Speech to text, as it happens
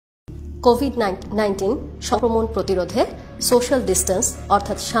COVID-19 সংক্রমণ প্রতিরোধে social distance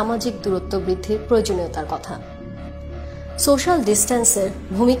অর্থাৎ সামাজিক দূরত্ব বৃদ্ধির প্রয়োজনীয়তার কথা। সোশ্যাল ডিস্টেন্সের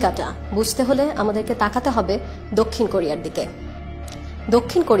ভূমিকাটা বুঝতে হলে আমাদেরকে তাকাতে হবে দক্ষিণ কোরিয়ার দিকে।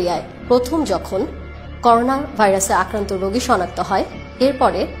 দক্ষিণ কোরিয়ায় প্রথম যখন করোনা ভাইরাসে আক্রান্ত রোগী শনাক্ত হয়,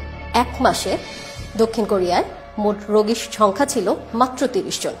 এরপরে 1 মাসে দক্ষিণ কোরিয়ায় মোট রোগীর সংখ্যা ছিল মাত্র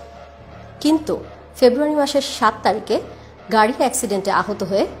 30 জন। কিন্তু ফেব্রুয়ারি মাসের 7 তারিখে গাড়ি অ্যাক্সিডেন্টে আহত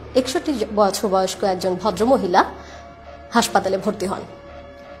হয়ে 61 বছর বয়স্ক একজন ভদ্রমহিলা হাসপাতালে ভর্তি হন।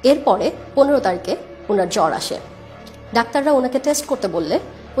 এরপরে 15 তারিখে ওনার জ্বর আসে। ডাক্তাররা ওনাকে টেস্ট করতে বললে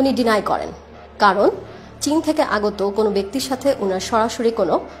উনি ডিনাই করেন, কারণ চীন থেকে আগত কোনো ব্যক্তির সাথে ওনার সরাসরি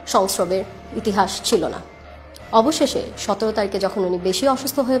কোনো সংস্রবের ইতিহাস ছিল না। অবশেষে 17 তারিখে যখন উনি বেশি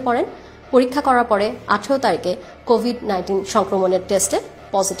অসুস্থ হয়ে পড়েন, পরীক্ষা করার পরে 18 তারিখে কোভিড-19 সংক্রমণের টেস্টে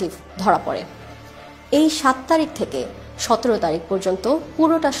পজিটিভ ধরা পড়ে। এই 7 তারিখ থেকে 17 তারিখ পর্যন্ত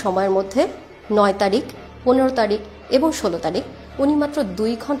পুরোটা সময়ের মধ্যে 9 তারিখ, 15 তারিখ এবং 16 তারিখ উনি মাত্র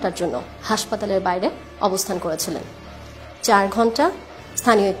 2 ঘন্টার জন্য হাসপাতালের বাইরে অবস্থান করেছিলেন। 4 ঘন্টা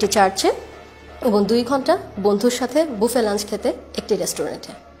স্থানীয় একটি চার্চে এবং 2 ঘন্টা বন্ধুর সাথে বুফে লাঞ্চ খেতে একটি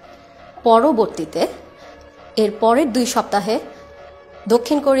রেস্টুরেন্টে। পরবর্তীতে এর পরের 2 সপ্তাহে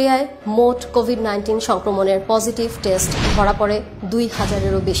দক্ষিণ কোরিয়ায় মোট কোভিড-19 সংক্রমণের পজিটিভ টেস্ট ধরা পড়ে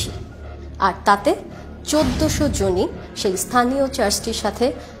 2000-এরও বেশি, আর তাতে 1400 জনই সেই স্থানীয় চার্চটির সাথে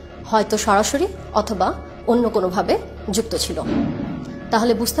হয়তো সরাসরি অথবা অন্য কোনোভাবে যুক্ত ছিল।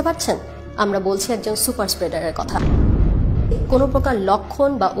 তাহলে বুঝতে পারছেন, আমরা বলছি একজন সুপার স্প্রেডারের কথা। কোনো প্রকার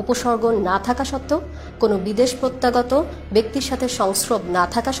লক্ষণ বা উপসর্গ না থাকা সত্ত্বেও, কোনো বিদেশ প্রত্যাগত ব্যক্তির সাথে সংস্রব না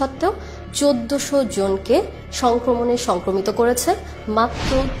থাকা সত্ত্বেও 1400 জনকে সংক্রমণে সংক্রমিত করেছে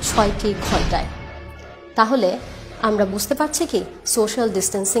মাত্র 6টি ঘন্টায়। তাহলে আমরা বুঝতে পারছি কি সোশ্যাল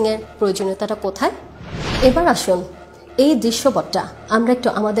ডিস্টেন্সিংয়ের প্রয়োজনীয়তাটা কোথায়? এবার আসুন এই দৃশ্যপটটা আমরা একটু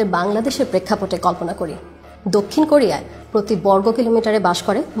আমাদের বাংলাদেশের প্রেক্ষাপটে কল্পনা করি। দক্ষিণ কোরিয়ায় প্রতি বর্গ কিলোমিটারে বাস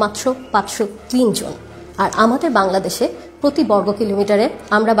করে মাত্র 503 জন, আর আমাদের বাংলাদেশে প্রতি বর্গ কিলোমিটারে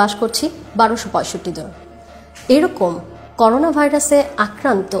আমরা বাস করছি 1265 জন। এরকম করোনা ভাইরাসে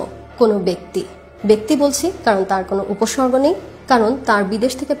আক্রান্ত কোনো ব্যক্তি বলছি কারণ তার কোনো উপসর্গ নেই, কারণ তার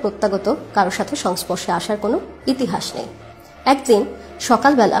বিদেশ থেকে প্রত্যাগত কারোর সাথে সংস্পর্শে আসার কোনো ইতিহাস নেই। একদিন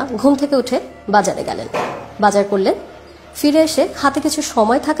সকালবেলা ঘুম থেকে উঠে বাজারে গেলেন, বাজার করলেন, ফিরে এসে হাতে কিছু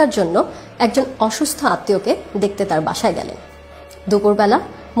সময় থাকার জন্য একজন অসুস্থ আত্মীয়কে দেখতে তার বাসায় গেলেন। দুপুরবেলা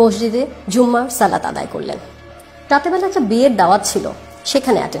মসজিদে জুম্মার সালাত আদায় করলেন। রাতেবেলা একটা বিয়ের দাওয়াত ছিল,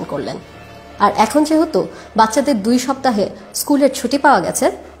 সেখানে অ্যাটেন্ড করলেন। আর এখন যেহেতু বাচ্চাদের 2 সপ্তাহে স্কুলের ছুটি পাওয়া গেছে,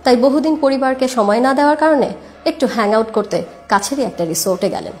 তাই বহুদিন পরিবারকে সময় না দেওয়ার কারণে একটু হ্যাং আউট করতে কাছেরই একটা রিসোর্টে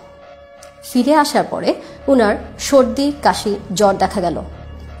গেলেন। ফিরে আসার পরে উনার সর্দি, কাশি, জ্বর দেখা গেল।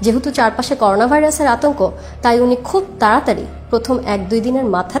 যেহেতু চারপাশে করোনা ভাইরাসের আতঙ্ক, তাই উনি খুব তাড়াতাড়ি প্রথম 1-2 দিনের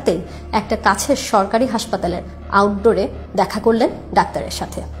মাথাতেই একটা কাছের সরকারি হাসপাতালের আউটডোরে দেখা করলেন ডাক্তারের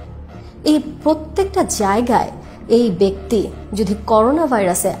সাথে। এই প্রত্যেকটা জায়গায় এই ব্যক্তি যদি করোনা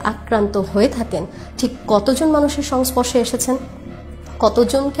ভাইরাসে আক্রান্ত হয়ে থাকেন, ঠিক কতজন মানুষের সংস্পর্শে এসেছেন,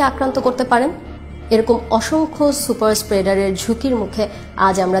 কতজনকে আক্রান্ত করতে পারেন? এরকম অসংখ্য সুপার স্প্রেডারের ঝুঁকির মুখে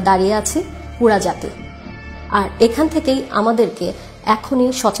আজ আমরা দাঁড়িয়ে আছি পুরা জাতি। আর এখান থেকেই আমাদেরকে এখনই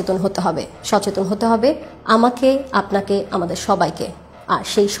সচেতন হতে হবে আমাকে, আপনাকে, আমাদের সবাইকে। আর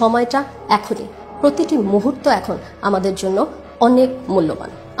সেই সময়টা এখনই, প্রতিটি মুহূর্ত এখন আমাদের জন্য অনেক মূল্যবান।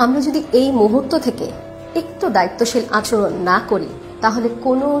 আমরা যদি এই মুহূর্ত থেকে একটু দায়িত্বশীল আচরণ না করি, তাহলে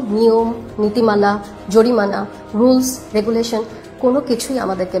কোনো নিয়ম, নীতিমালা, জরিমানা, রুলস, রেগুলেশন কোনো কিছুই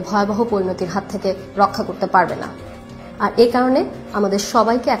আমাদেরকে ভয়াবহ পরিণতির হাত থেকে রক্ষা করতে পারবে না। আর এই কারণে আমাদের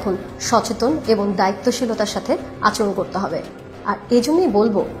সবাইকে এখন সচেতন এবং দায়িত্বশীলতার সাথে আচরণ করতে হবে। আর এই জন্যই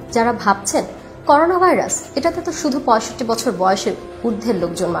বলবো, যারা ভাবছেন করোনা ভাইরাস, এটাতে তো শুধু 65 বছর বয়সের ঊর্ধ্বের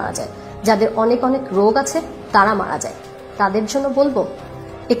লোকজন মারা যায়, যাদের অনেক অনেক রোগ আছে তারা মারা যায়, তাদের জন্য বলবো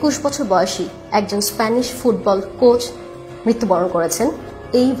 21 বছর বয়সী একজন স্প্যানিশ ফুটবল কোচ মৃত্যুবরণ করেছেন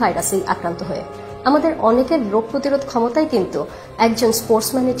এই ভাইরাসেই আক্রান্ত হয়ে। আমাদের অনেকের রোগ প্রতিরোধ ক্ষমতাই কিন্তু একজন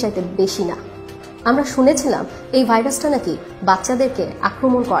স্পোর্টসম্যানের চাইতে বেশি না। আমরা শুনেছিলাম এই ভাইরাসটা নাকি বাচ্চাদেরকে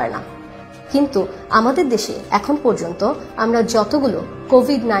আক্রমণ করে না, কিন্তু আমাদের দেশে এখন পর্যন্ত আমরা যতগুলো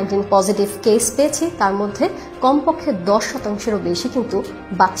কোভিড-19 পজিটিভ কেস পেয়েছি, তার মধ্যে কমপক্ষে 10%-এরও বেশি কিন্তু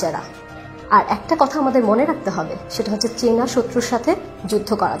বাচ্চারা। আর একটা কথা আমাদের মনে রাখতে হবে, সেটা হচ্ছে চেনা শত্রুর সাথে যুদ্ধ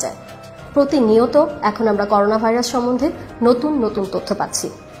করা যায়। প্রতিনিয়ত এখন আমরা করোনা ভাইরাস সম্বন্ধে নতুন নতুন তথ্য পাচ্ছি।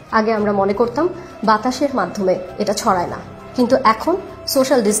 আগে আমরা মনে করতাম বাতাসের মাধ্যমে এটা ছড়ায় না, কিন্তু এখন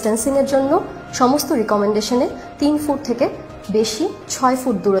সোশ্যাল ডিস্টেন্সিং এর জন্য সমস্ত রিকমেন্ডেশনে 3 ফুট থেকে বেশি 6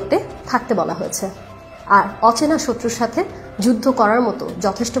 ফুট দূরত্বে থাকতে বলা হয়েছে। আর অচেনা শত্রুর সাথে যুদ্ধ করার মতো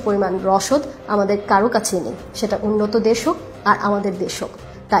যথেষ্ট পরিমাণ রসদ আমাদের কারো কাছেই নেই, সেটা উন্নত দেশ হোক আর আমাদের দেশ হোক।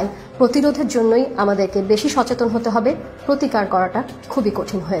 তাই প্রতিরোধের জন্যই আমাদেরকে বেশি সচেতন হতে হবে, প্রতিকার করাটা খুবই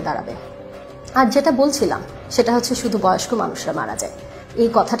কঠিন হয়ে দাঁড়াবে। আর যেটা বলছিলাম সেটা হচ্ছে শুধু বয়স্ক মানুষরা মারা যায়। এই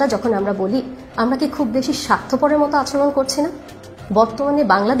কথাটা যখন আমরা বলি, আমরা কি খুব বেশি স্বার্থপরের মতো আচরণ করছি না? বর্তমানে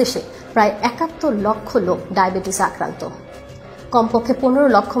বাংলাদেশে প্রায় ৭১ লক্ষ লোক ডায়াবেটিসে আক্রান্ত। কমপক্ষে ১৫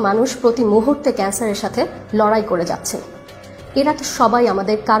 লক্ষ মানুষ প্রতি মুহূর্তে ক্যান্সারের সাথে লড়াই করে যাচ্ছে। এরা তো সবাই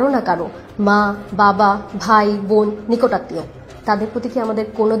আমাদের কারো না কারো মা, বাবা, ভাই, বোন, নিকটাত্মীয়। তাদের প্রতি কি আমাদের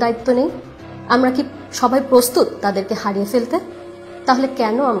কোনো দায়িত্ব নেই? আমরা কি সবাই প্রস্তুত তাদেরকে হারিয়ে ফেলতে? তাহলে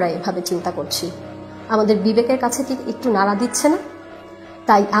কেন আমরা এভাবে চিন্তা করছি? আমাদের বিবেকের কাছে কি একটু নাড়া দিচ্ছে না?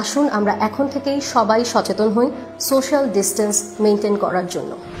 তাই আসুন আমরা এখন থেকেই সবাই সচেতন হই সোশ্যাল ডিস্টেন্স মেনটেন করার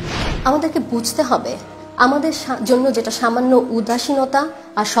জন্য। আমাদেরকে বুঝতে হবে আমাদের জন্য যেটা সামান্য উদাসীনতা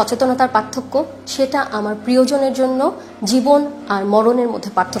আর সচেতনতার পার্থক্য, সেটা আমার প্রিয়জনের জন্য জীবন আর মরণের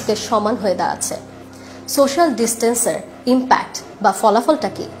মধ্যে পার্থক্যের সমান হয়ে দাঁড়াচ্ছে। সোশ্যাল ডিস্টেন্সের ইম্প্যাক্ট বা ফলাফলটা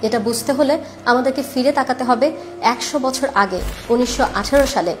কি, এটা বুঝতে হলে আমাদেরকে ফিরে তাকাতে হবে ১০০ বছর আগে ১৯১৮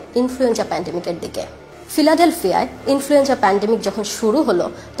 সালে ইনফ্লুয়েঞ্জা প্যান্ডেমিকের দিকে। ফিলাডেলফিয়ায় ইনফ্লুয়েঞ্জা প্যান্ডেমিক যখন শুরু হলো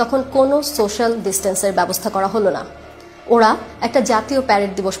তখন কোনো সোশ্যাল ডিস্টেন্সের ব্যবস্থা করা হলো না। ওরা একটা জাতীয়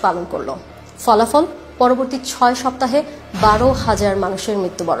প্যারেড দিবস পালন করলো। ফলাফল, পরবর্তী ৬ সপ্তাহে ১২,০০০ মানুষের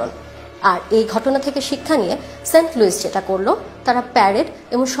মৃত্যুবরণ। আর এই ঘটনা থেকে শিক্ষা নিয়ে সেন্ট লুইস যেটা করলো, তারা প্যারেড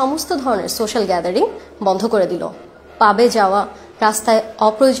এবং সমস্ত ধরনের সোশ্যাল গ্যাদারিং বন্ধ করে দিল। পাবে যাওয়া, রাস্তায়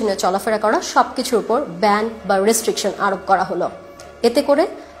অপ্রয়োজনীয় চলাফেরা করা, সবকিছুর উপর ব্যান বা রেস্ট্রিকশন আরোপ করা হলো। এতে করে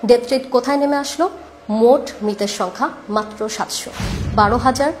ডেথ রেট কোথায় নেমে আসলো? মোট মৃতের সংখ্যা মাত্র ৭০০।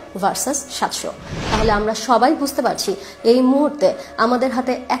 ১২,০০০ ভার্সাস ৭০০। তাহলে আমরা সবাই বুঝতে পারছি এই মুহূর্তে আমাদের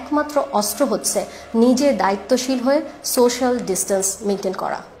হাতে একমাত্র অস্ত্র হচ্ছে নিজের দায়িত্বশীল হয়ে সোশ্যাল ডিস্টেন্স মেনটেন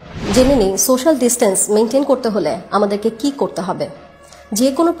করা। জেনে নিই সোশ্যাল ডিস্টেন্স মেনটেন করতে হলে আমাদেরকে কি করতে হবে। যে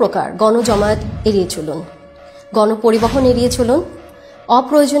কোনো প্রকার গণজমায়েত এড়িয়ে চলুন, গণপরিবহন এড়িয়ে চলুন,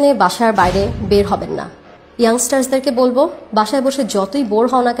 অপ্রয়োজনে বাসার বাইরে বের হবেন না। ইয়াংস্টার্সদেরকে বলবো, বাসায় বসে যতই বোর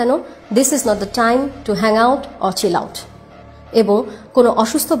হও না কেন, this is not the time to hang out or chill out. এবং কোনো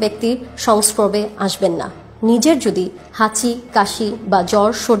অসুস্থ ব্যক্তির সংস্পর্শে আসবেন না। নিজের যদি হাঁচি, কাশি বা জ্বর,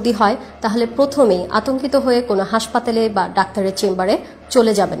 সর্দি হয় তাহলে প্রথমেই আতঙ্কিত হয়ে কোনো হাসপাতালে বা ডাক্তারের চেম্বারে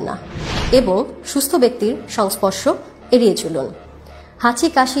চলে যাবেন না এবং সুস্থ ব্যক্তির সংস্পর্শ এড়িয়ে চলুন। হাঁচি,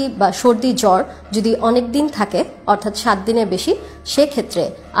 কাশি বা সর্দি, জ্বর যদি অনেক দিন থাকে, অর্থাৎ ৭ দিনের বেশি, সেক্ষেত্রে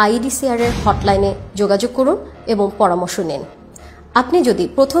আইইডিসিআর এর হটলাইনে যোগাযোগ করুন এবং পরামর্শ নিন। আপনি যদি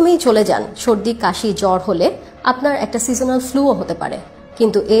প্রথমেই চলে যান সর্দি, কাশি, জ্বর হলে, আপনার একটা সিজনাল ফ্লুও হতে পারে।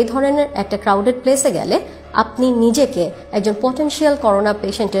 কিন্তু এই ধরনের একটা ক্রাউডেড প্লেসে গেলে আপনি নিজেকে একজন পটেনশিয়াল করোনা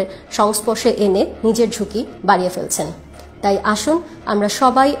পেশেন্টের সংস্পর্শে এনে নিজের ঝুঁকি বাড়িয়ে ফেলছেন। তাই আসুন আমরা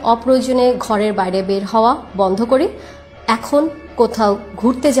সবাই অপ্রয়োজনে ঘরের বাইরে বের হওয়া বন্ধ করি। এখন কোথাও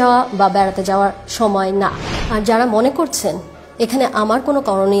ঘুরতে যাওয়া বা বেড়াতে যাওয়ার সময় না। আর যারা মনে করছেন এখানে আমার কোনো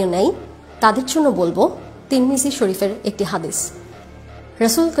করণীয় নেই, তাদের জন্য বলবো তিরমিজি শরীফের একটি হাদিস।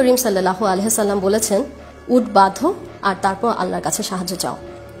 রাসূল করিম সাল্লাল্লাহু আলাইহি সাল্লাম বলেছেন, উট বাঁধো আর তারপর আল্লাহর কাছে সাহায্য চাও।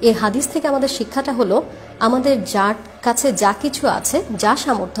 এই হাদিস থেকে আমাদের শিক্ষাটা হলো, আমাদের যার কাছে যা কিছু আছে, যা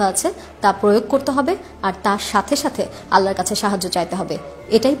সামর্থ্য আছে, তা প্রয়োগ করতে হবে আর তার সাথে সাথে আল্লাহর কাছে সাহায্য চাইতে হবে।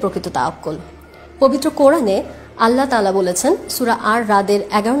 এটাই প্রকৃত তাওয়াক্কুল। পবিত্র কোরআনে আল্লাহ তাআলা বলেছেন সূরা আর রাদের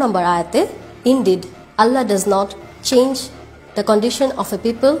 11 নম্বর আয়াতে, indeed Allah does not change the condition of A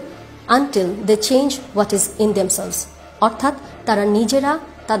people until they change what is in themselves. অর্থাৎ তারা নিজেরা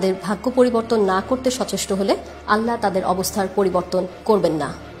তাদের ভাগ্য পরিবর্তন না করতে সচেষ্ট হলে আল্লাহ তাদের অবস্থার পরিবর্তন করবেন না।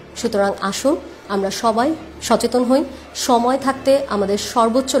 সুতরাং আসুন আমরা সবাই সচেতন হই, সময় থাকতে আমাদের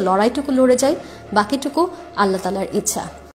সর্বোচ্চ লড়াইটুকু লড়ে যাই, বাকিটুকু আল্লাহ তাআলার ইচ্ছা।